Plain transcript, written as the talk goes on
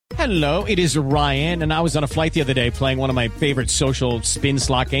Hello, it is Ryan, and I was on a flight the other day playing one of my favorite social spin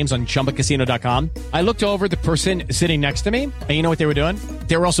slot games on ChumbaCasino.com. I looked over at the person sitting next to me, and you know what they were doing?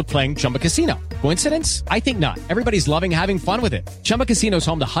 They were also playing Chumba Casino. Coincidence? I think not. Everybody's loving having fun with it. Chumba Casino is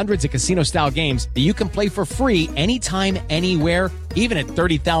home to hundreds of casino-style games that you can play for free anytime, anywhere, even at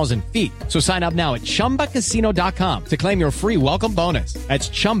 30,000 feet. So sign up now at ChumbaCasino.com to claim your free welcome bonus. That's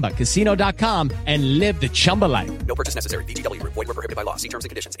ChumbaCasino.com and live the Chumba life. No purchase necessary. VGW. Void were prohibited by law. See terms and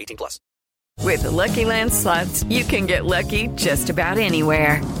conditions. 18+. With the Lucky Land Slots, you can get lucky just about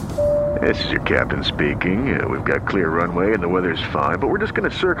anywhere. This is your captain speaking. We've got clear runway and the weather's fine, but we're just going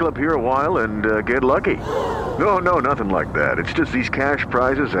to circle up here a while and get lucky. No, nothing like that. It's just these cash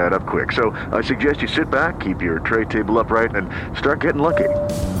prizes add up quick. So I suggest you sit back, keep your tray table upright, and start getting lucky.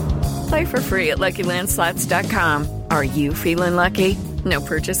 Play for free at LuckyLandSlots.com. Are you feeling lucky? No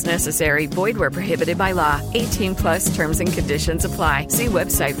purchase necessary. Void where prohibited by law. 18+ terms and conditions apply. See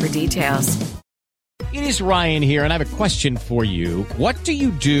website for details. It is Ryan here, and I have a question for you. What do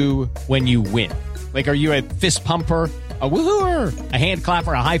you do when you win? Like, are you a fist pumper, a woohooer, a hand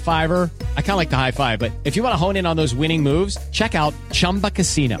clapper, a high fiver? I kind of like the high five, but if you want to hone in on those winning moves, check out Chumba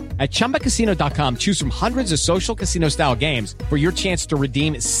Casino. At ChumbaCasino.com, choose from hundreds of social casino-style games for your chance to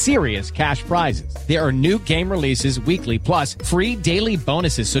redeem serious cash prizes. There are new game releases weekly, plus free daily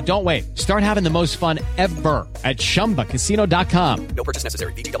bonuses, so don't wait. Start having the most fun ever at ChumbaCasino.com. No purchase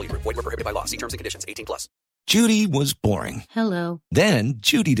necessary. VGW. Void were prohibited by law. See terms and conditions. 18+. Judy was boring. Hello. Then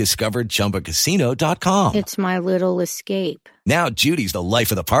Judy discovered ChumbaCasino.com. It's my little escape. Now Judy's the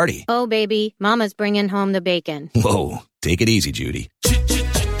life of the party. Oh, baby, mama's bringing home the bacon. Whoa, take it easy, Judy.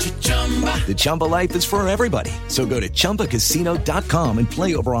 The Chumba life is for everybody. So go to ChumbaCasino.com and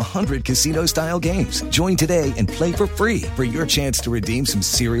play over 100 casino-style games. Join today and play for free for your chance to redeem some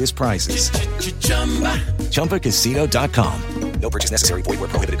serious prizes. ChumbaCasino.com. No purchase necessary. Void were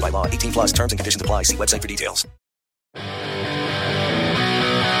prohibited by law. 18+ terms and conditions apply. See website for details.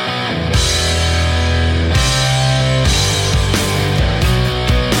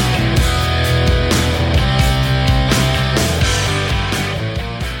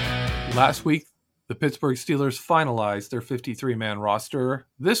 Last week, the Pittsburgh Steelers finalized their 53-man roster.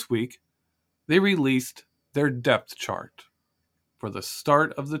 This week, they released their depth chart for the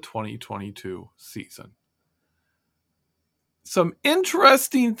start of the 2022 season. Some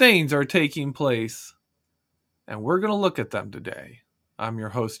interesting things are taking place, and we're going to look at them today. I'm your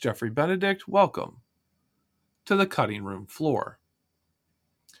host, Jeffrey Benedict. Welcome to the cutting room floor.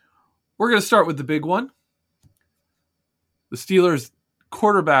 We're going to start with the big one. The Steelers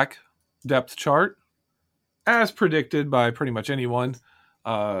quarterback depth chart, as predicted by pretty much anyone,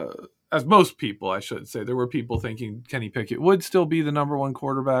 as most people, I should say. There were people thinking Kenny Pickett would still be the number one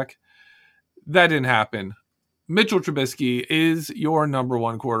quarterback. That didn't happen. Mitchell Trubisky is your number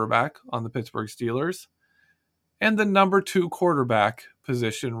one quarterback on the Pittsburgh Steelers, and the number two quarterback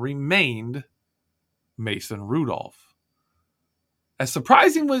position remained Mason Rudolph. As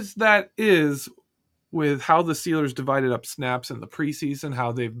surprising as that is, with how the Steelers divided up snaps in the preseason,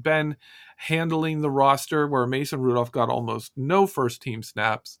 how they've been handling the roster, where Mason Rudolph got almost no first-team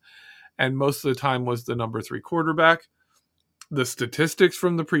snaps, and most of the time was the number three quarterback. The statistics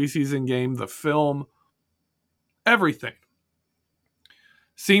from the preseason game, the film, everything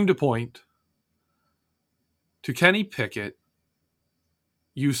seemed to point to Kenny Pickett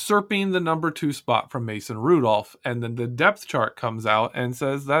usurping the number two spot from Mason Rudolph, and then the depth chart comes out and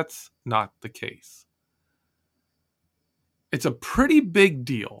says that's not the case. It's a pretty big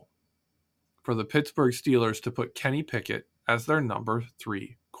deal for the Pittsburgh Steelers to put Kenny Pickett as their number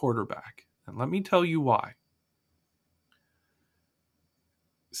three quarterback. And let me tell you why.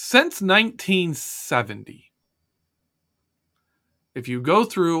 Since 1970, if you go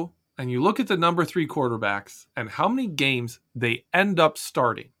through and you look at the number three quarterbacks and how many games they end up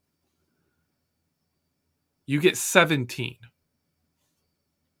starting, you get 17.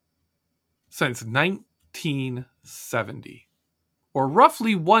 Since 1970, or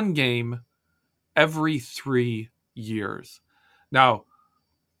roughly one game every 3 years. Now,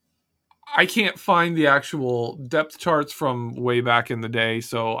 I can't find the actual depth charts from way back in the day,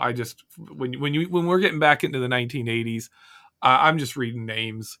 so I just when we're getting back into the 1980s, I'm just reading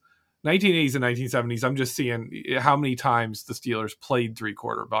names. 1980s and 1970s, I'm just seeing how many times the Steelers played three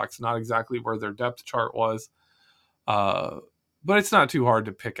quarterbacks, not exactly where their depth chart was, but it's not too hard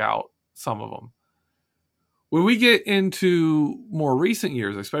to pick out some of them. When we get into more recent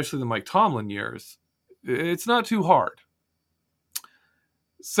years, especially the Mike Tomlin years, it's not too hard.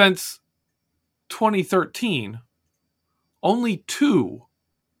 Since 2013, only two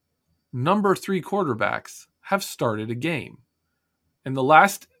number three quarterbacks have started a game. In the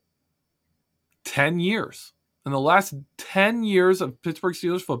last 10 years. In the last 10 years of Pittsburgh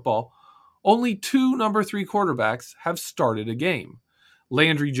Steelers football, only 2 number 3 quarterbacks have started a game.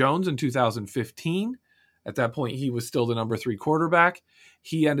 Landry Jones in 2015. At that point, he was still the number 3 quarterback.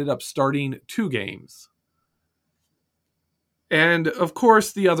 He ended up starting 2 games. And, of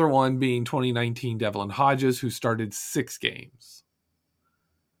course, the other one being 2019 Devlin Hodges, who started 6 games.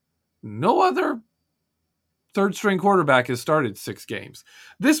 No other third-string quarterback has started 6 games.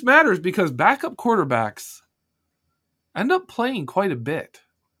 This matters because backup quarterbacks end up playing quite a bit.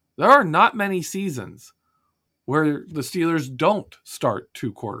 There are not many seasons where the Steelers don't start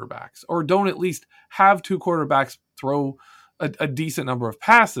 2 quarterbacks, or don't at least have 2 quarterbacks throw a decent number of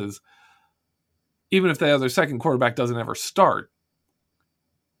passes, even if the other second quarterback doesn't ever start.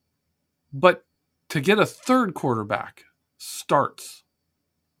 But to get a third quarterback starts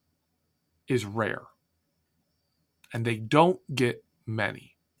is rare. And they don't get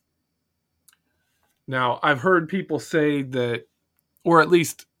many. Now, I've heard people say that, or at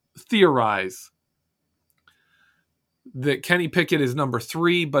least theorize, that Kenny Pickett is number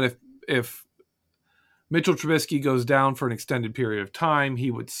 3, but if Mitchell Trubisky goes down for an extended period of time,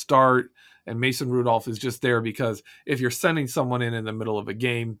 he would start, and Mason Rudolph is just there because if you're sending someone in the middle of a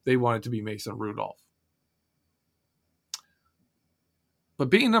game, they want it to be Mason Rudolph. But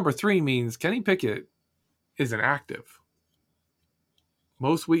being number 3 means Kenny Pickett isn't active.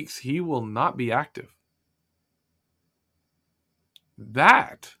 Most weeks, he will not be active.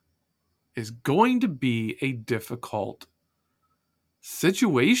 That is going to be a difficult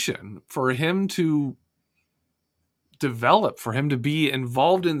situation for him to develop, for him to be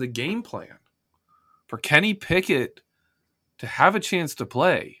involved in the game plan, for Kenny Pickett to have a chance to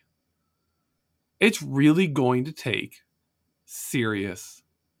play. It's really going to take serious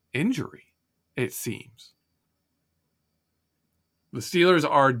injury, it seems. The Steelers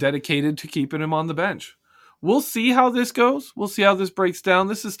are dedicated to keeping him on the bench. We'll see how this goes. We'll see how this breaks down.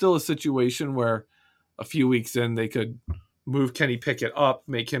 This is still a situation where a few weeks in, they could move Kenny Pickett up,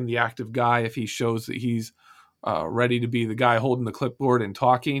 make him the active guy if he shows that he's ready to be the guy holding the clipboard and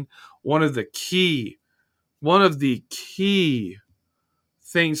talking. One of the key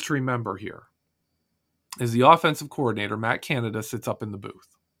things to remember here is the offensive coordinator, Matt Canada, sits up in the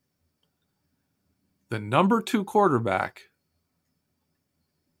booth. The number 2 quarterback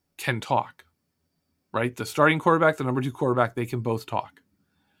can talk, right? The starting quarterback, the number 2 quarterback, they can both talk.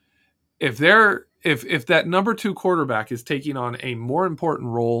 If that number 2 quarterback is taking on a more important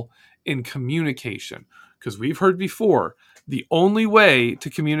role in communication, because we've heard before, the only way to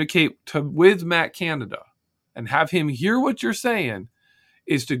communicate with Matt Canada and have him hear what you're saying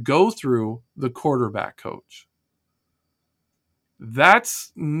is to go through the quarterback coach.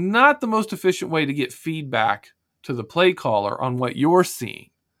 That's not the most efficient way to get feedback to the play caller on what you're seeing.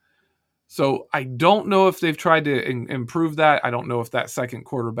 So I don't know if they've tried to improve that. I don't know if that second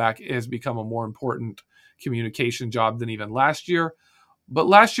quarterback has become a more important communication job than even last year. But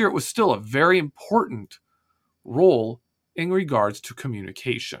last year it was still a very important role in regards to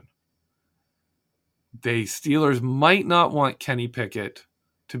communication. The Steelers might not want Kenny Pickett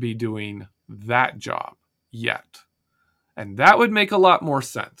to be doing that job yet. And that would make a lot more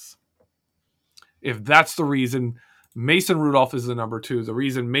sense if that's the reason Mason Rudolph is the number 2. The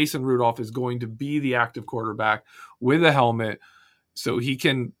reason Mason Rudolph is going to be the active quarterback with a helmet so he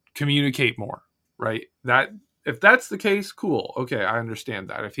can communicate more, right? That if that's the case, cool. Okay, I understand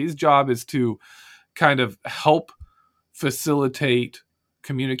that. If his job is to kind of help facilitate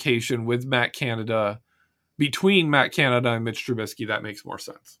communication with Matt Canada, between Matt Canada and Mitch Trubisky, that makes more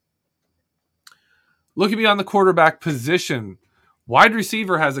sense. Looking beyond the quarterback position, wide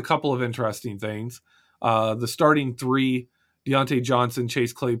receiver has a couple of interesting things. The starting 3, Deontay Johnson,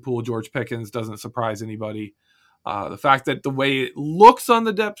 Chase Claypool, George Pickens, doesn't surprise anybody. The fact that the way it looks on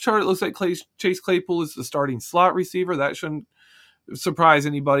the depth chart, it looks like Chase Claypool is the starting slot receiver. That shouldn't surprise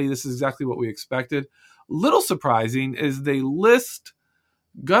anybody. This is exactly what we expected. Little surprising is they list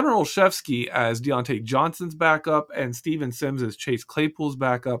Gunnar Olszewski as Deontay Johnson's backup and Steven Sims as Chase Claypool's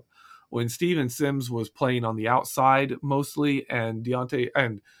backup, when Steven Sims was playing on the outside mostly, and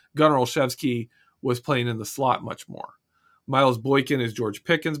Gunnar Olszewski was playing in the slot much more. Miles Boykin is George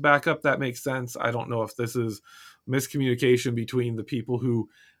Pickens' backup. That makes sense. I don't know if this is miscommunication between the people who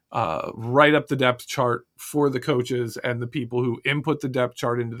write up the depth chart for the coaches and the people who input the depth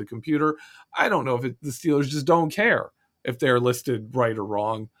chart into the computer. I don't know if the Steelers just don't care if they're listed right or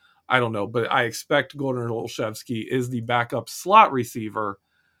wrong. I don't know, but I expect Gunnar Olszewski is the backup slot receiver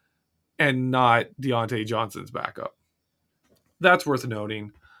and not Deontay Johnson's backup. That's worth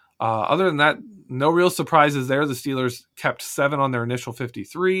noting. Other than that, no real surprises there. The Steelers kept 7 on their initial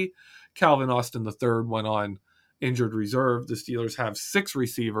 53. Calvin Austin III went on injured reserve. The Steelers have 6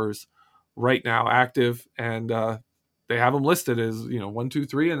 receivers right now active, and they have them listed as 1, 2,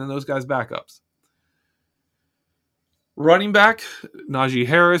 3, and then those guys backups. Running back, Najee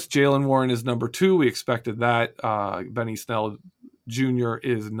Harris. Jaylen Warren is number 2. We expected that. Benny Snell Jr.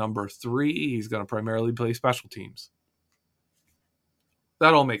 is number 3. He's going to primarily play special teams.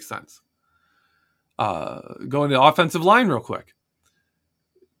 That all makes sense. Going to offensive line real quick.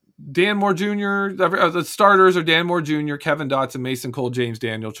 Dan Moore Jr., the starters are Dan Moore Jr., Kevin Dotson, Mason Cole, James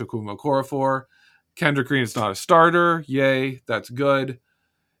Daniel, Chukwuma Okorafor. Kendrick Green is not a starter. Yay, that's good.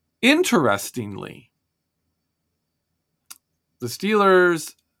 Interestingly, the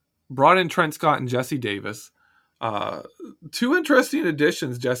Steelers brought in Trent Scott and Jesse Davis. 2 interesting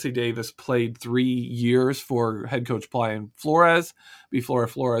additions. Jesse Davis played 3 years for head coach Brian Flores before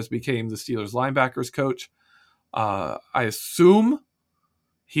Flores became the Steelers linebackers coach. I assume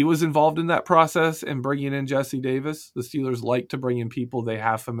he was involved in that process and bringing in Jesse Davis. The Steelers like to bring in people they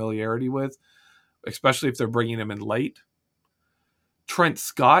have familiarity with, especially if they're bringing him in late. Trent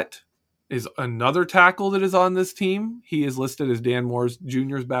Scott is another tackle that is on this team. He is listed as Dan Moore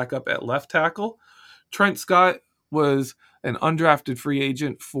Jr.'s backup at left tackle. Trent Scott was an undrafted free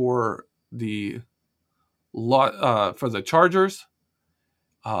agent for the Chargers.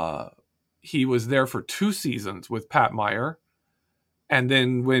 He was there for 2 seasons with Pat Meyer. And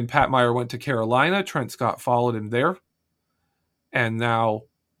then when Pat Meyer went to Carolina, Trent Scott followed him there. And now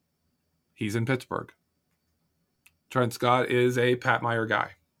he's in Pittsburgh. Trent Scott is a Pat Meyer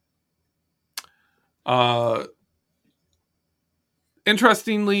guy.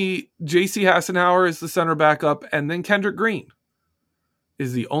 Interestingly, J.C. Hassenauer is the center backup, and then Kendrick Green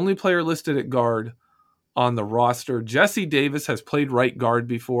is the only player listed at guard on the roster. Jesse Davis has played right guard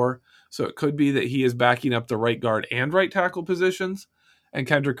before, so it could be that he is backing up the right guard and right tackle positions, and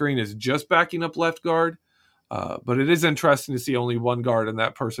Kendrick Green is just backing up left guard. But it is interesting to see only one guard, and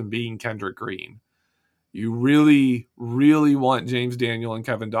that person being Kendrick Green. You really, really want James Daniel and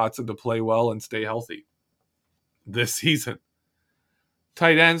Kevin Dotson to play well and stay healthy this season.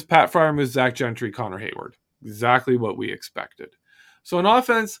 Tight ends, Pat Freiermuth, Zach Gentry, Connor Hayward. Exactly what we expected. So in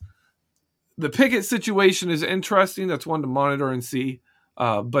offense, the Pickett situation is interesting. That's one to monitor and see.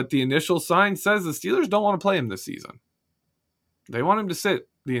 But the initial sign says the Steelers don't want to play him this season. They want him to sit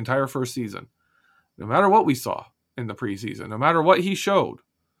the entire first season. No matter what we saw in the preseason, no matter what he showed,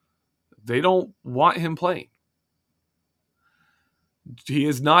 they don't want him playing. He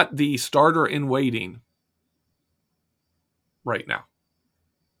is not the starter in waiting right now.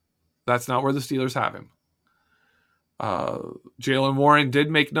 That's not where the Steelers have him. Jaylen Warren did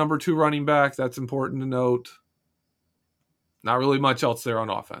make number 2 running back. That's important to note. Not really much else there on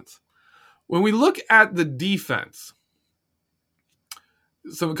offense. When we look at the defense,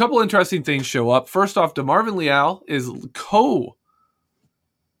 a couple interesting things show up. First off, DeMarvin Leal is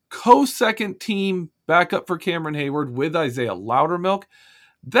co-second team backup for Cameron Hayward with Isaiah Loudermilk.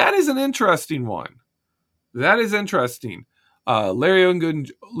 That is an interesting one. That is interesting. Larry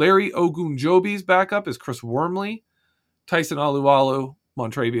Ogunjobi's backup is Chris Wormley. Tyson Alualu,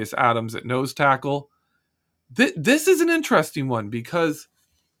 Montravius Adams at nose tackle. This is an interesting one because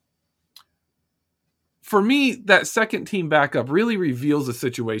for me, that second team backup really reveals a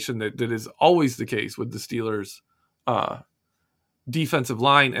situation that is always the case with the Steelers' defensive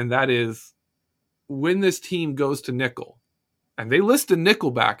line, and that is when this team goes to nickel, and they list a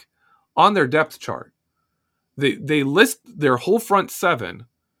nickel back on their depth chart. They list their whole front 7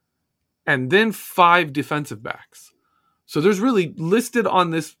 and then 5 defensive backs. So there's really listed on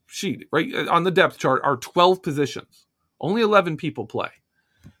this sheet, right on the depth chart, are 12 positions. Only 11 people play.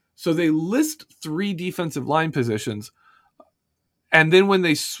 So they list 3 defensive line positions. And then when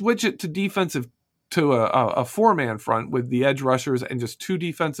they switch it to defensive, to a 4-man front with the edge rushers and just 2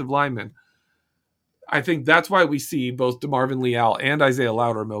 defensive linemen, I think that's why we see both DeMarvin Leal and Isaiah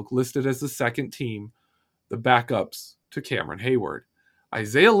Loudermilk listed as the second team, the backups to Cameron Hayward.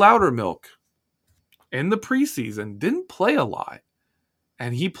 Isaiah Loudermilk in the preseason didn't play a lot,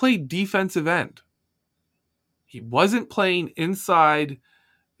 and he played defensive end. He wasn't playing inside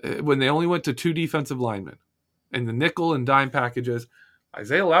when they only went to 2 defensive linemen. In the nickel and dime packages,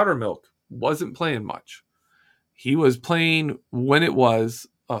 Isaiah Loudermilk wasn't playing much. He was playing when it was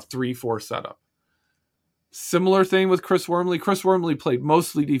a 3-4 setup. Similar thing with Chris Wormley. Chris Wormley played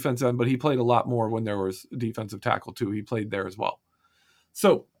mostly defensive end, but he played a lot more when there was defensive tackle too. He played there as well.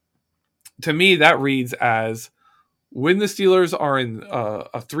 So to me, that reads as when the Steelers are in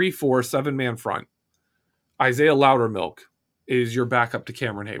a 3-4 7-man front, Isaiah Loudermilk is your backup to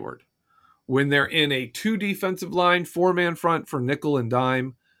Cameron Hayward. When they're in a 2 defensive line, 4-man front for nickel and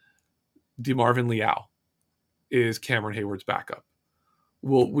dime, DeMarvin Leal is Cameron Hayward's backup.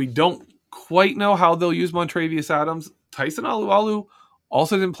 Well, we don't quite know how they'll use Montravius Adams. Tyson Alualu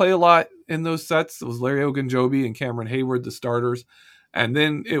also didn't play a lot in those sets. It was Larry Ogunjobi and Cameron Hayward, the starters. And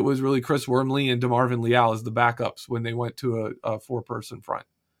then it was really Chris Wormley and DeMarvin Leal as the backups when they went to a 4-person front.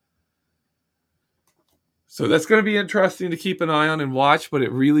 So that's going to be interesting to keep an eye on and watch, but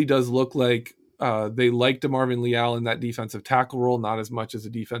it really does look like they like DeMarvin Leal in that defensive tackle role, not as much as a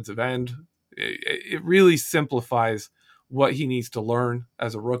defensive end. It really simplifies what he needs to learn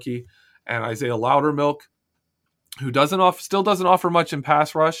as a rookie. And Isaiah Loudermilk, who still doesn't offer much in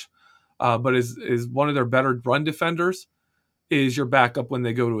pass rush, but is one of their better run defenders, is your backup when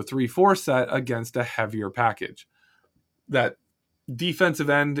they go to a 3-4 set against a heavier package. That defensive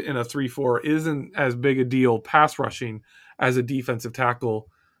end in a 3-4 isn't as big a deal pass rushing as a defensive tackle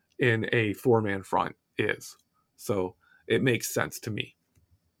in a 4-man front is. So it makes sense to me.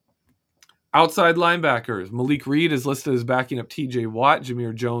 Outside linebackers, Malik Reed is listed as backing up TJ Watt,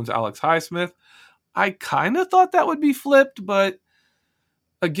 Jameer Jones, Alex Highsmith. I kind of thought that would be flipped, but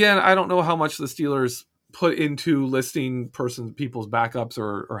again, I don't know how much the Steelers put into listing people's backups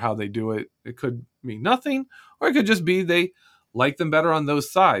or how they do it. It could mean nothing, or it could just be they like them better on those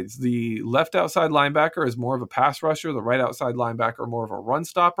sides. The left outside linebacker is more of a pass rusher. The right outside linebacker more of a run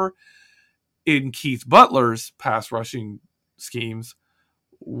stopper. In Keith Butler's pass rushing schemes,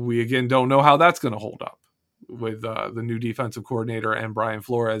 we again don't know how that's going to hold up with the new defensive coordinator and Brian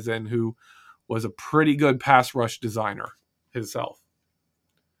Flores, who was a pretty good pass rush designer himself.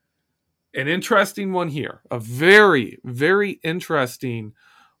 An interesting one here, a very, very interesting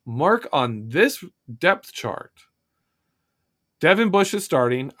mark on this depth chart. Devin Bush is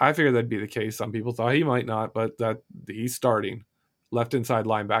starting. I figured that'd be the case. Some people thought he might not, but that he's starting. Left inside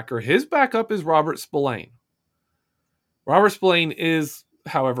linebacker. His backup is Robert Spillane. Robert Spillane is,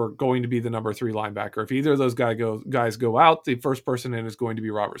 however, going to be the number 3 linebacker. If either of those guys go out, the first person in is going to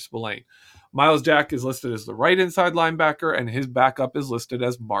be Robert Spillane. Miles Jack is listed as the right inside linebacker, and his backup is listed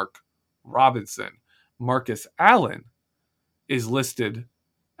as Mark Robinson. Marcus Allen is listed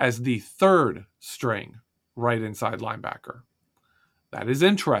as the 3rd string right inside linebacker. That is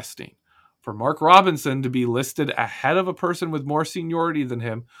interesting. For Mark Robinson to be listed ahead of a person with more seniority than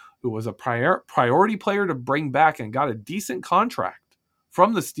him, who was a priority player to bring back and got a decent contract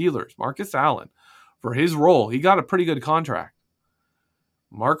from the Steelers, Marcus Allen, for his role, he got a pretty good contract.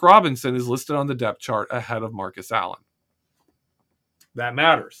 Mark Robinson is listed on the depth chart ahead of Marcus Allen. That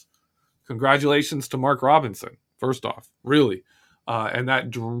matters. Congratulations to Mark Robinson, first off, really. And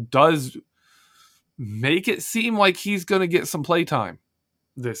that does make it seem like he's going to get some play time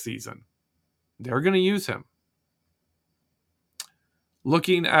this season. They're going to use him.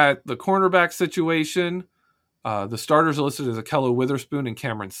 Looking at the cornerback situation, the starters are listed as Akello Witherspoon and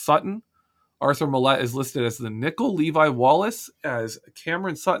Cameron Sutton. Arthur Millette is listed as the nickel, Levi Wallace as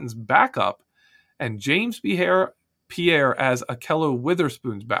Cameron Sutton's backup, and James Pierre as Akello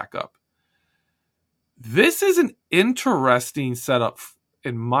Witherspoon's backup. This is an interesting setup,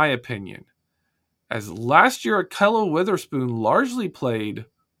 in my opinion, as last year Akello Witherspoon largely played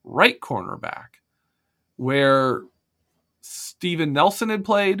right cornerback, where Steven Nelson had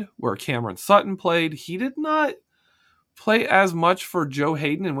played, where Cameron Sutton played. He did not play as much for Joe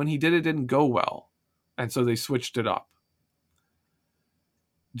Hayden, and when he did, it didn't go well. And so they switched it up.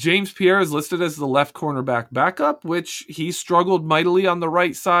 James Pierre is listed as the left cornerback backup, which he struggled mightily on the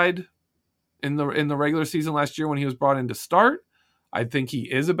right side in the regular season last year when he was brought in to start. I think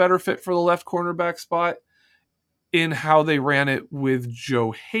he is a better fit for the left cornerback spot in how they ran it with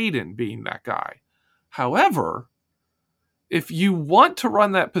Joe Hayden being that guy. However, if you want to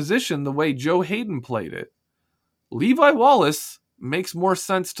run that position the way Joe Hayden played it, Levi Wallace makes more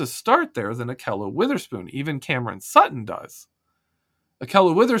sense to start there than Akello Witherspoon. Even Cameron Sutton does.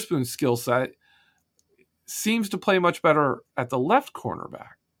 Akello Witherspoon's skill set seems to play much better at the left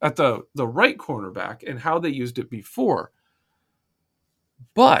cornerback, at the right cornerback, and how they used it before.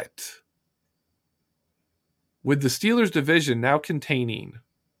 But with the Steelers division now containing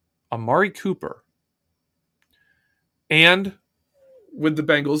Amari Cooper, and with the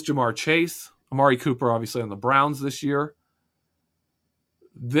Bengals, Jamar Chase, Amari Cooper obviously on the Browns this year,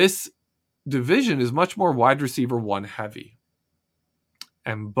 this division is much more wide receiver 1 heavy.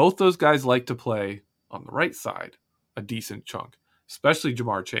 And both those guys like to play on the right side a decent chunk, especially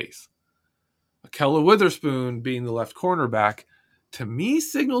Jamar Chase. Akello Witherspoon being the left cornerback, to me,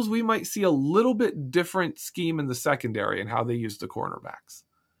 signals we might see a little bit different scheme in the secondary and how they use the cornerbacks.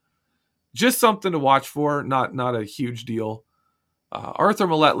 Just something to watch for, not a huge deal. Arthur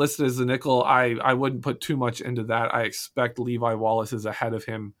Millette listed as the nickel. I wouldn't put too much into that. I expect Levi Wallace is ahead of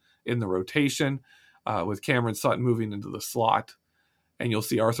him in the rotation, with Cameron Sutton moving into the slot. And you'll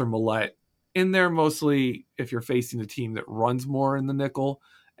see Arthur Millette in there mostly if you're facing a team that runs more in the nickel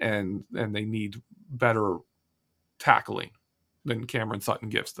and they need better tackling than Cameron Sutton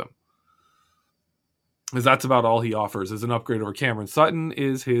gives them. Because that's about all he offers. As an upgrade over Cameron Sutton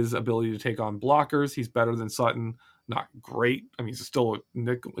is his ability to take on blockers. He's better than Sutton. Not great. I mean, he's still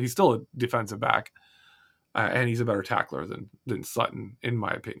a defensive back. And he's a better tackler than Sutton, in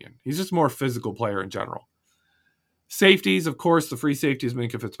my opinion. He's just a more physical player in general. Safeties, of course, the free safety is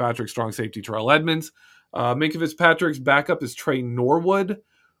Minkah Fitzpatrick, strong safety Terrell Edmonds. Minkah Fitzpatrick's backup is Trey Norwood,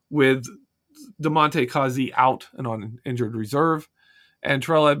 with DeMonte Kazi out and on injured reserve. And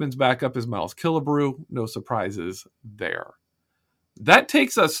Terrell Edmonds' backup is Miles Killebrew. No surprises there. That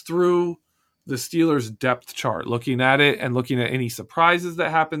takes us through the Steelers' depth chart, looking at it and looking at any surprises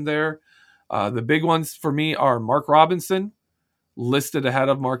that happened there. The big ones for me are Mark Robinson, listed ahead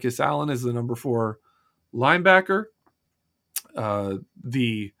of Marcus Allen as the number 4 linebacker.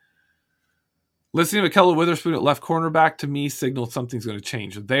 The listing of Ahkello Witherspoon at left cornerback, to me, signals something's going to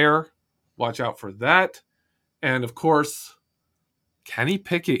change there. Watch out for that. And, of course, Kenny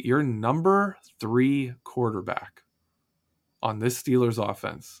Pickett, your number 3 quarterback on this Steelers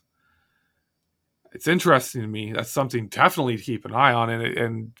offense. It's interesting to me. That's something definitely to keep an eye on.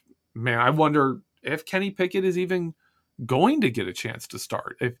 And man, I wonder if Kenny Pickett is even going to get a chance to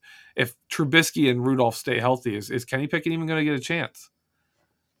start. If Trubisky and Rudolph stay healthy, is Kenny Pickett even going to get a chance?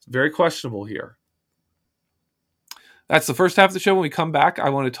 It's very questionable here. That's the first half of the show. When we come back, I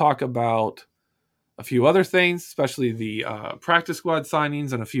want to talk about a few other things, especially the practice squad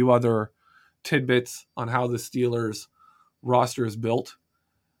signings and a few other tidbits on how the Steelers roster is built.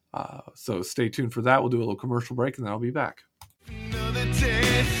 So stay tuned for that. We'll do a little commercial break and then I'll be back. Another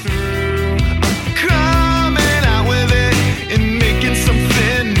day through, I'm coming out with it and making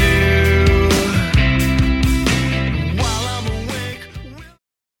something new. While I'm awake.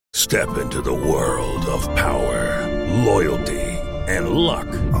 Step into the world of power, loyalty, and luck.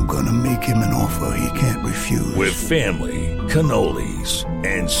 I'm gonna make him an offer he can't refuse. With family, cannolis,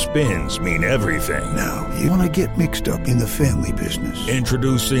 and spins mean everything. Now, you wanna get mixed up in the family business.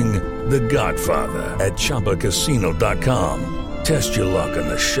 Introducing The Godfather at ChumbaCasino.com. Test your luck in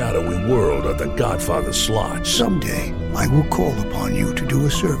the shadowy world of The Godfather slot. Someday, I will call upon you to do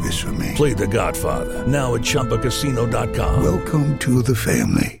a service for me. Play The Godfather, now at ChumbaCasino.com. Welcome to the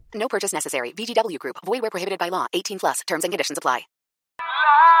family. No purchase necessary. VGW Group. Void where prohibited by law. 18 plus. Terms and conditions apply.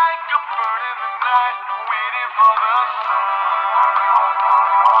 Like a bird in the night, waiting for the sun.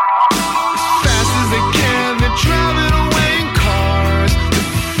 As fast as they can, they're driving away in cars to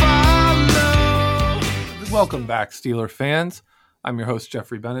follow. Welcome back, Steeler fans. I'm your host,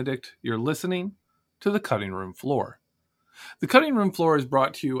 Jeffrey Benedict. You're listening to The Cutting Room Floor. The Cutting Room Floor is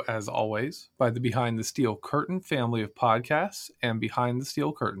brought to you, as always, by the Behind the Steel Curtain family of podcasts and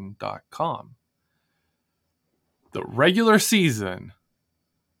BehindTheSteelCurtain.com. The regular season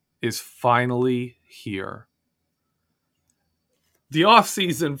is finally here. The off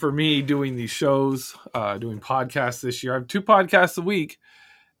season for me doing these shows, doing podcasts this year, I have 2 podcasts a week,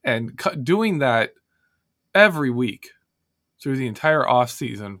 and doing that every week through the entire off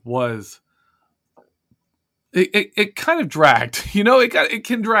season was it kind of dragged, it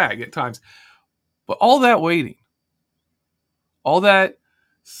can drag at times, but all that waiting, all that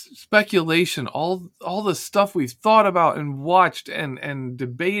speculation, all the stuff we've thought about and watched and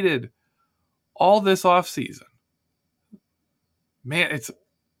debated all this off season, man, it's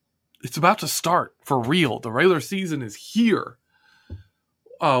about to start for real. The regular season is here.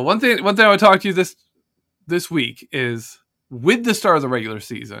 One thing I want to talk to you this week is, with the start of the regular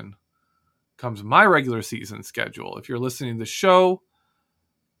season comes my regular season schedule. If you're listening to the show,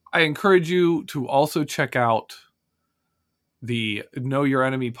 I encourage you to also check out the Know Your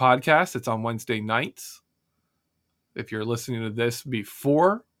Enemy podcast. It's on Wednesday nights. If you're listening to this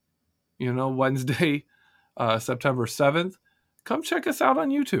before, Wednesday, September 7th, come check us out on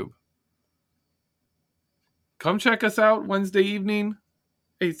YouTube. Come check us out Wednesday evening,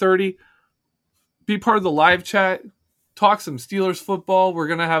 8:30. Be part of the live chat. Talk some Steelers football. We're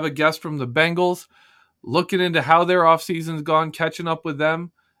going to have a guest from the Bengals looking into how their offseason's gone, catching up with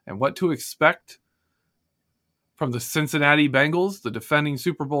them, and what to expect from the Cincinnati Bengals, the defending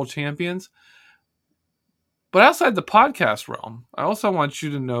Super Bowl champions. But outside the podcast realm, I also want you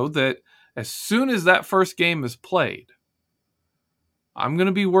to know that as soon as that first game is played, I'm going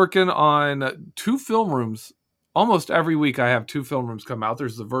to be working on 2 film rooms. Almost every week I have 2 film rooms come out.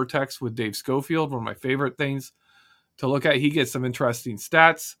 There's the Vertex with Dave Schofield, one of my favorite things to look at. He gets some interesting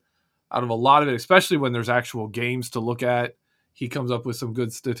stats out of a lot of it, especially when there's actual games to look at. He comes up with some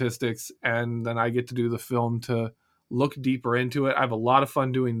good statistics, and then I get to do the film to look deeper into it. I have a lot of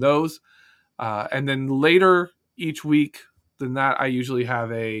fun doing those. And then later each week than that, I usually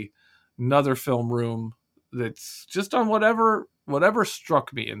have another film room that's just on whatever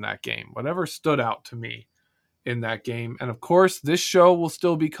struck me in that game, whatever stood out to me in that game. And of course, this show will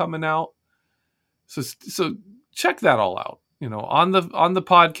still be coming out. So check that all out. On the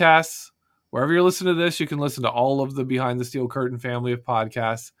podcasts, wherever you're listening to this, you can listen to all of the Behind the Steel Curtain family of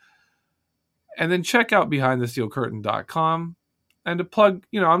podcasts. And then check out BehindTheSteelCurtain.com. And to plug,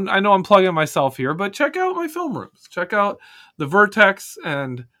 I know I'm plugging myself here, but check out my film rooms. Check out the Vertex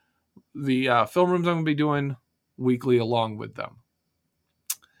and the film rooms I'm going to be doing weekly along with them.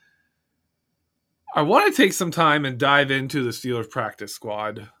 I want to take some time and dive into the Steelers practice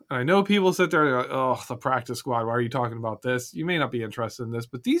squad. And I know people sit there and go, oh, the practice squad, why are you talking about this? You may not be interested in this,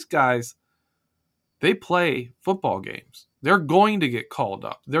 but these guys, they play football games. They're going to get called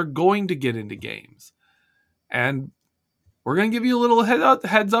up. They're going to get into games. And we're going to give you a little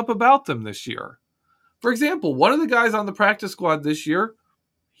heads up about them this year. For example, one of the guys on the practice squad this year,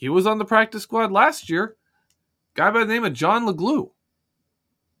 he was on the practice squad last year, guy by the name of John LeGlue.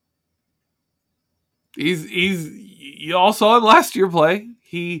 You all saw him last year play.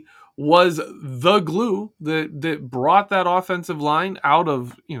 He was the glue that brought that offensive line out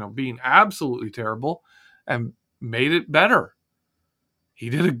of, being absolutely terrible and made it better. He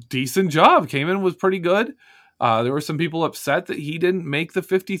did a decent job. Came in, was pretty good. There were some people upset that he didn't make the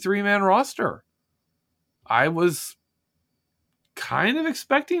 53-man roster. I was kind of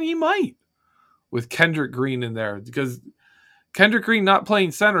expecting he might with Kendrick Green in there, because Kendrick Green not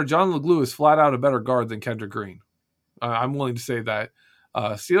playing center, John LeGlue is flat out a better guard than Kendrick Green. I'm willing to say that.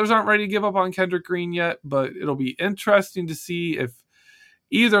 Steelers aren't ready to give up on Kendrick Green yet, but it'll be interesting to see if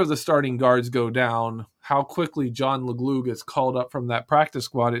either of the starting guards go down, how quickly John LeGlue gets called up from that practice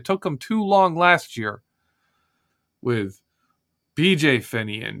squad. It took him too long last year with BJ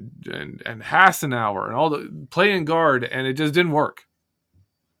Finney and Hassenauer and all the playing guard, and it just didn't work.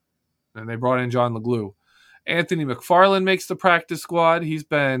 And they brought in John LeGlue. Anthony McFarland makes the practice squad. He's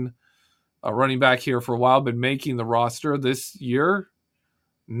been a running back here for a while, been making the roster this year.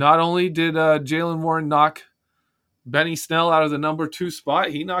 Not only did Jalen Warren knock Benny Snell out of the number 2 spot,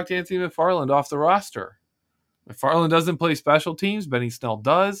 he knocked Anthony McFarland off the roster. McFarland doesn't play special teams. Benny Snell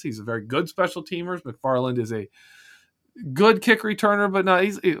does. He's a very good special teamer. McFarland is a good kick returner, but not,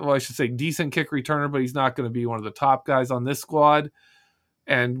 I should say decent kick returner, but he's not going to be one of the top guys on this squad.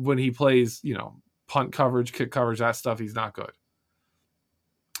 And when he plays, punt coverage, kick coverage, that stuff, he's not good.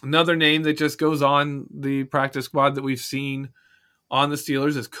 Another name that just goes on the practice squad that we've seen on the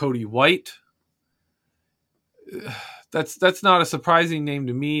Steelers is Cody White. That's not a surprising name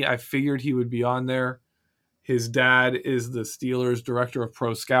to me. I figured he would be on there. His dad is the Steelers director of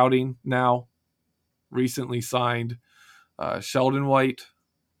pro scouting now, recently signed Sheldon White.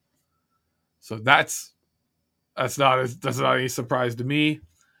 So that's not any surprise to me.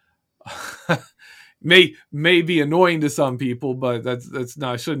 may be annoying to some people, but that's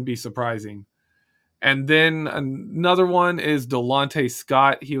not, shouldn't be surprising. And then another one is Delonte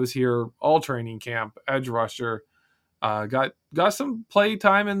Scott. He was here all training camp, edge rusher. Got some play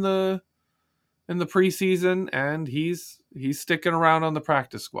time in the preseason, and he's sticking around on the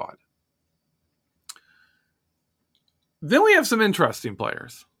practice squad. Then we have some interesting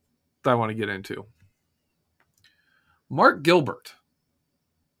players that I want to get into. Mark Gilbert.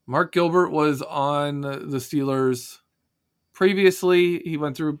 Mark Gilbert was on the Steelers previously. He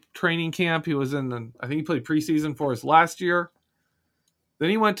went through training camp. He was I think he played preseason for us last year. Then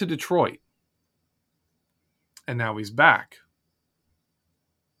he went to Detroit. And now he's back.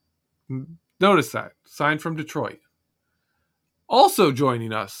 Notice that. Signed from Detroit. Also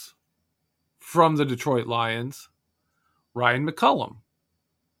joining us from the Detroit Lions, Ryan McCullum,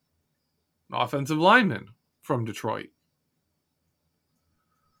 an offensive lineman from Detroit.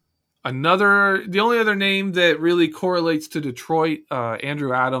 The only other name that really correlates to Detroit,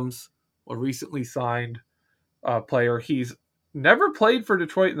 Andrew Adams, a recently signed player. He's never played for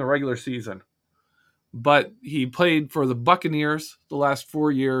Detroit in the regular season, but he played for the Buccaneers the last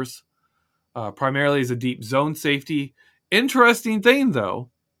 4 years, primarily as a deep zone safety. Interesting thing, though,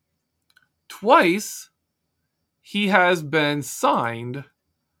 twice he has been signed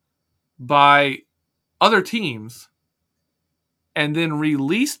by other teams and then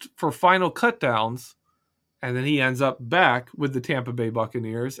released for final cutdowns, and then he ends up back with the Tampa Bay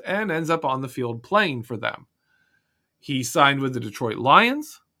Buccaneers and ends up on the field playing for them. He signed with the Detroit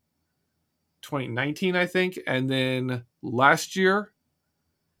Lions, 2019, I think. And then last year,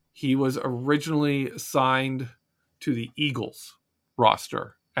 he was originally signed to the Eagles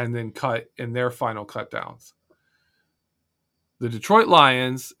roster and then cut in their final cutdowns. The Detroit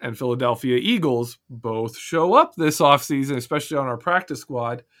Lions and Philadelphia Eagles both show up this offseason, especially on our practice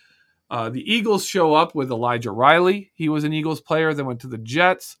squad. The Eagles show up with Elijah Riley. He was an Eagles player, then went to the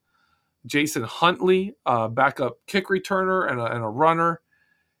Jets. Jason Huntley, backup kick returner and a runner.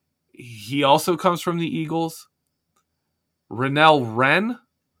 He also comes from the Eagles. Renell Wren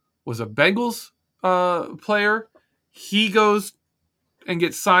was a Bengals player. He goes and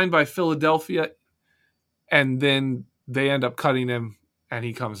gets signed by Philadelphia, and then they end up cutting him, and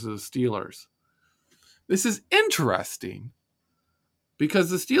he comes to the Steelers. This is interesting because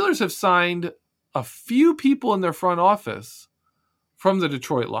the Steelers have signed a few people in their front office from the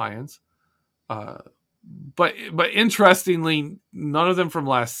Detroit Lions. But interestingly, none of them from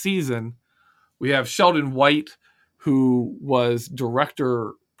last season. We have Sheldon White, who was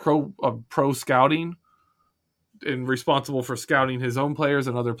director of pro scouting and responsible for scouting his own players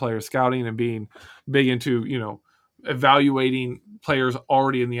and other players' scouting and being big into, evaluating players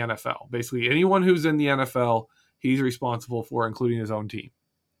already in the NFL. Basically, anyone who's in the NFL, he's responsible for, including his own team.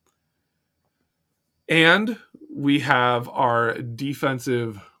 And we have our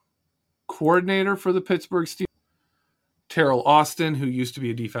defensive coordinator for the Pittsburgh Steelers, Terrell Austin, who used to be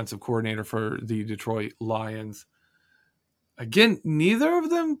a defensive coordinator for the Detroit Lions. Again, neither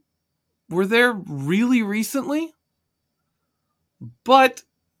of them were there really recently, but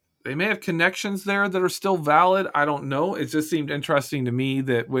they may have connections there that are still valid. I don't know. It just seemed interesting to me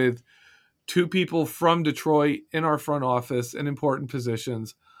that with two people from Detroit in our front office in important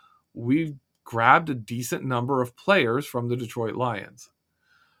positions, we've grabbed a decent number of players from the Detroit Lions.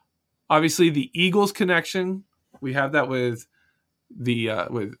 Obviously, the Eagles connection, we have that with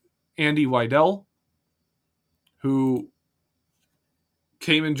with Andy Weidel, who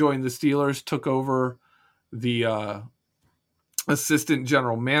came and joined the Steelers, took over the assistant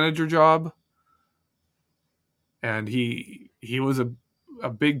general manager job, and he was a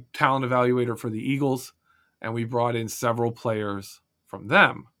big talent evaluator for the Eagles, and we brought in several players from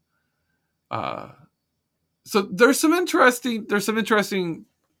them. So there's some interesting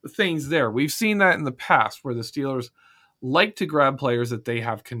things there. We've seen that in the past where the Steelers like to grab players that they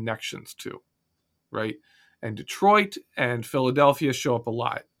have connections to, right? And Detroit and Philadelphia show up a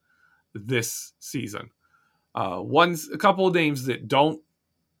lot this season. A couple of names that don't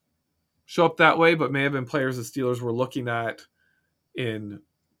show up that way, but may have been players the Steelers were looking at in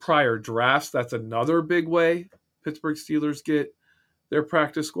prior drafts. That's another big way Pittsburgh Steelers get their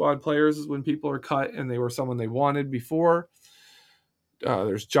practice squad players, is when people are cut and they were someone they wanted before.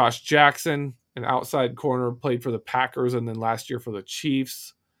 There's Josh Jackson, an outside corner, played for the Packers and then last year for the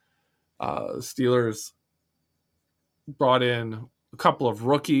Chiefs. Steelers brought in a couple of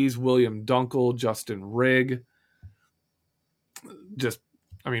rookies, William Dunkel, Justin Rigg.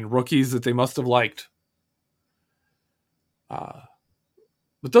 Rookies that they must have liked. But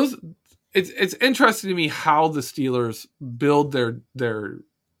it's interesting to me how the Steelers build their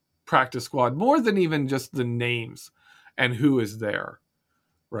practice squad more than even just the names and who is there,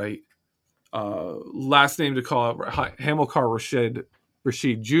 right? Last name to call out, Hamilcar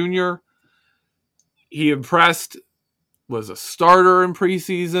Rashid Jr. He impressed, was a starter in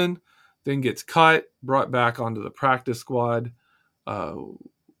preseason, then gets cut, brought back onto the practice squad,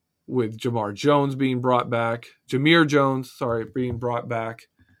 with Jameer Jones being brought back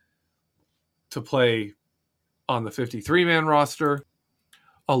to play on the 53-man roster,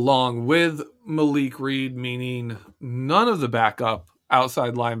 along with Malik Reed, meaning none of the backup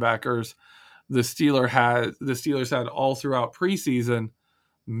outside linebackers the Steelers had all throughout preseason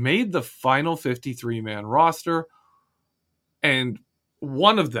made the final 53-man roster, and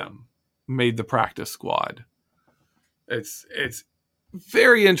one of them made the practice squad. It's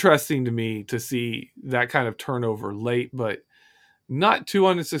very interesting to me to see that kind of turnover late, but not too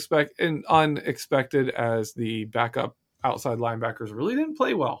unexpected as the backup outside linebackers really didn't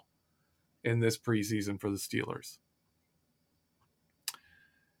play well in this preseason for the Steelers.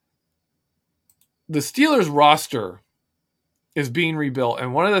 The Steelers roster is being rebuilt,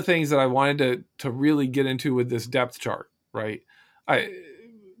 and one of the things that I wanted to really get into with this depth chart, right?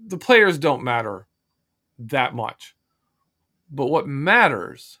 The players don't matter that much, but what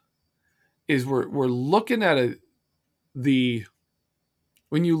matters is we're looking at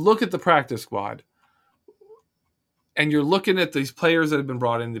when you look at the practice squad and you're looking at these players that have been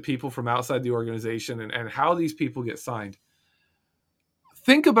brought in, the people from outside the organization, and how these people get signed.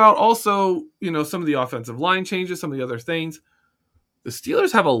 Think about also, some of the offensive line changes, some of the other things. the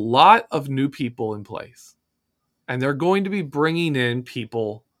Steelers have a lot of new people in place, and they're going to be bringing in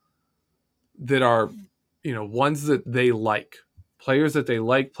people that are, ones that they like, players that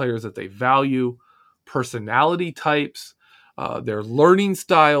they value, personality types, their learning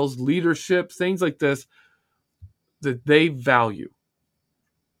styles, leadership, things like this that they value,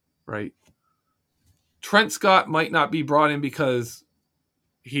 right? Trent Scott might not be brought in because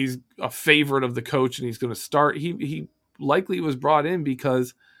he's a favorite of the coach and he's going to start. He likely was brought in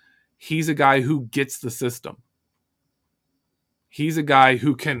because he's a guy who gets the system. He's a guy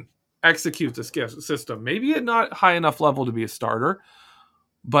who can execute the system, maybe at not high enough level to be a starter,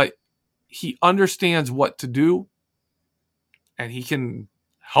 but he understands what to do, and he can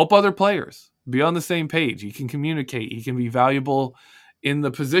help other players be on the same page. He can communicate. He can be valuable in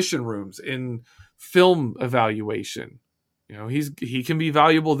the position rooms, in film evaluation. He can be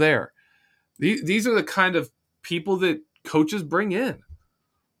valuable there. These are the kind of people that coaches bring in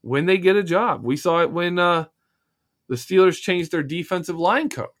when they get a job. We saw it when the Steelers changed their defensive line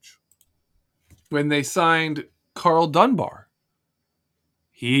coach, when they signed Carl Dunbar.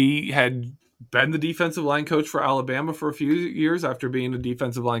 He had been the defensive line coach for Alabama for a few years after being a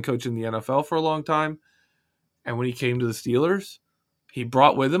defensive line coach in the NFL for a long time. And when he came to the Steelers, he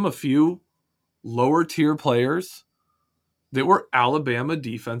brought with him a few lower tier players that were Alabama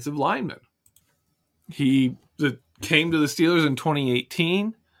defensive linemen. He came to the Steelers in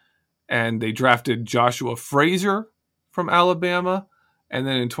 2018, and they drafted Joshua Frazier from Alabama. And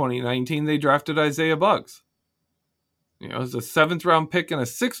then in 2019, they drafted Isaiah Buggs. It was a 7th round pick and a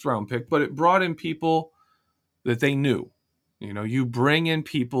 6th round pick, but it brought in people that they knew. You bring in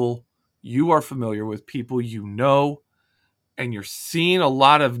people you are familiar with, people and you're seeing a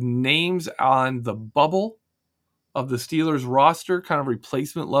lot of names on the bubble of the Steelers roster, kind of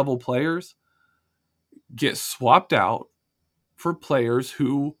replacement level players, get swapped out for players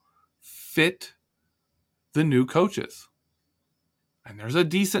who fit the new coaches. And there's a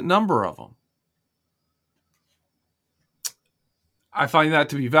decent number of them. I find that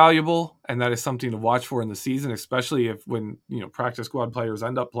to be valuable, and that is something to watch for in the season, especially when practice squad players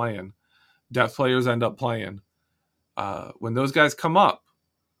end up playing, depth players end up playing. When those guys come up,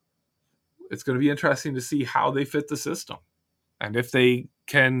 it's going to be interesting to see how they fit the system, and if they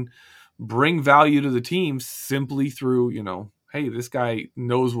can bring value to the team simply through, hey, this guy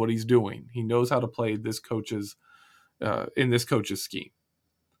knows what he's doing. He knows how to play this coach's in this coach's scheme.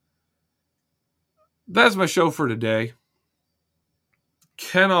 That's my show for today.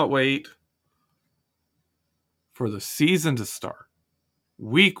 Cannot wait for the season to start.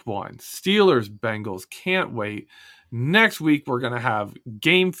 Week 1, Steelers, Bengals, can't wait. Next week, we're going to have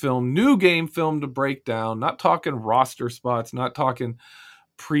new game film to break down. Not talking roster spots, not talking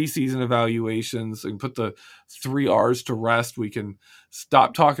preseason evaluations, and put the 3 R's to rest. We can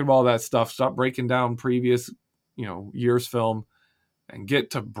stop talking about all that stuff, stop breaking down previous year's film, and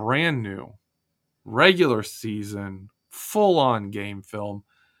get to brand new regular season full-on game film.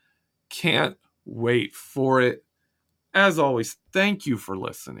 Can't wait for it. As always, thank you for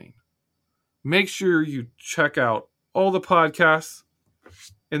listening. Make sure you check out all the podcasts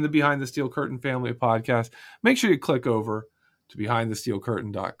in the Behind the Steel Curtain family of podcasts. Make sure you click over to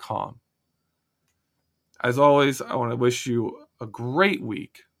BehindTheSteelCurtain.com. As always, I want to wish you a great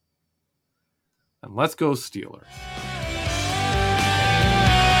week. And let's go Steelers.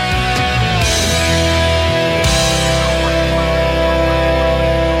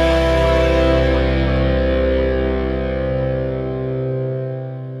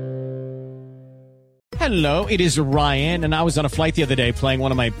 Hello, it is Ryan, and I was on a flight the other day playing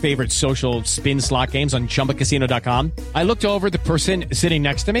one of my favorite social spin slot games on ChumbaCasino.com. I looked over at the person sitting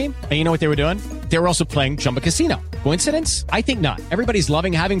next to me, and you know what they were doing? They were also playing Chumba Casino. Coincidence? I think not. Everybody's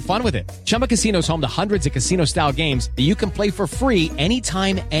loving having fun with it. Chumba Casino is home to hundreds of casino-style games that you can play for free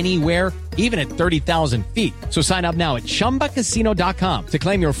anytime, anywhere, even at 30,000 feet. So sign up now at ChumbaCasino.com to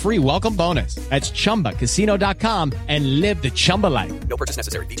claim your free welcome bonus. That's ChumbaCasino.com and live the Chumba life. No purchase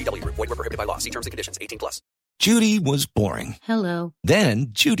necessary. VGW. Void where prohibited by law. See terms and conditions. 18+. Judy was boring. Hello. Then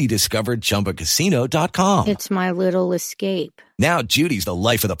Judy discovered ChumbaCasino.com. It's my little escape. Now Judy's the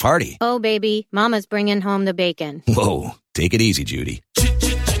life of the party. Oh, baby, mama's bringing home the bacon. Whoa, take it easy, Judy.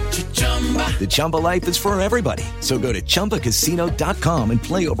 The Chumba life is for everybody. So go to ChumbaCasino.com and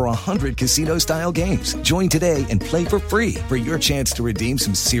play over 100 casino-style games. Join today and play for free for your chance to redeem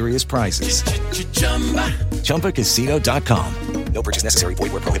some serious prizes. ChumbaCasino.com. No purchase necessary.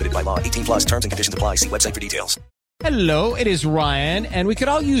 Void where prohibited by law. 18+. Terms and conditions apply. See website for details. Hello, it is Ryan, and we could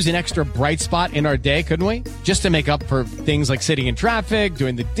all use an extra bright spot in our day, couldn't we? Just to make up for things like sitting in traffic,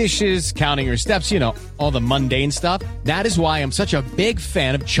 doing the dishes, counting your steps, all the mundane stuff. That is why I'm such a big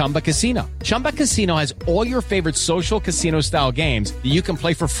fan of Chumba Casino. Chumba Casino has all your favorite social casino-style games that you can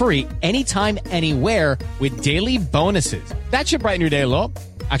play for free anytime, anywhere with daily bonuses. That should brighten your day a little.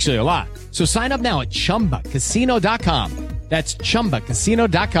 Actually, a lot. So sign up now at ChumbaCasino.com. That's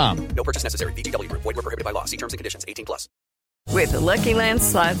ChumbaCasino.com. No purchase necessary. VGW Group. Void where prohibited by law. See terms and conditions. 18+. With the Lucky Land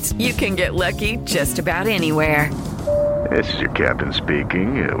Slots, you can get lucky just about anywhere. This is your captain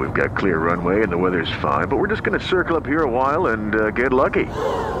speaking. We've got clear runway and the weather's fine, but we're just going to circle up here a while and get lucky.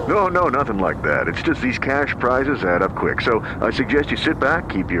 No, nothing like that. It's just these cash prizes add up quick. So I suggest you sit back,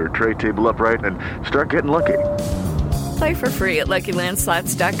 keep your tray table upright, and start getting lucky. Play for free at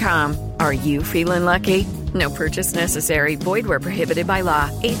LuckyLandSlots.com. Are you feeling lucky? No purchase necessary. Void where prohibited by law.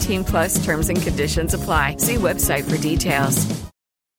 18+ terms and conditions apply. See website for details.